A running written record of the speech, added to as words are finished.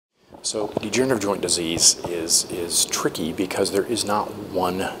So degenerative joint disease is tricky because there is not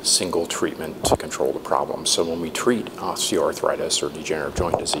one single treatment to control the problem. So when we treat osteoarthritis or degenerative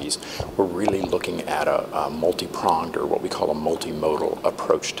joint disease, we're really looking at a multi-pronged, or what we call a multimodal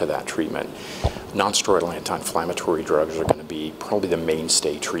approach to that treatment. Non-steroidal anti-inflammatory drugs are going to be probably the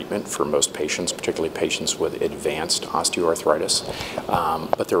mainstay treatment for most patients, particularly patients with advanced osteoarthritis.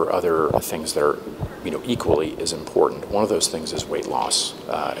 But there are other things that are equally as important. One of those things is weight loss.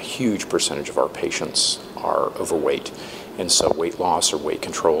 A huge percentage of our patients are overweight, and so weight loss or weight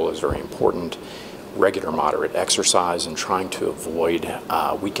control is very important. Regular moderate exercise and trying to avoid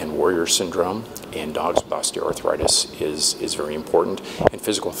weekend warrior syndrome in dogs with osteoarthritis is very important. And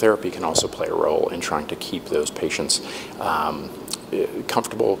physical therapy can also play a role in trying to keep those patients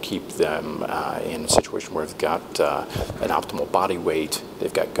comfortable, keep them in a situation where they've got an optimal body weight,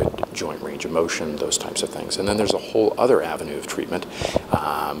 they've got good joint range of motion, those types of things. And then there's a whole other avenue of treatment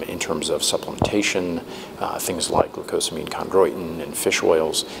in terms of supplementation, things like glucosamine chondroitin and fish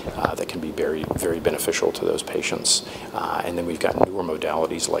oils that can be very, very beneficial to those patients. And then we've got newer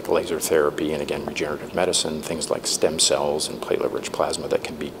modalities like laser therapy and, again, regenerative medicine, things like stem cells and platelet-rich plasma that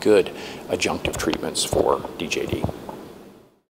can be good adjunctive treatments for DJD.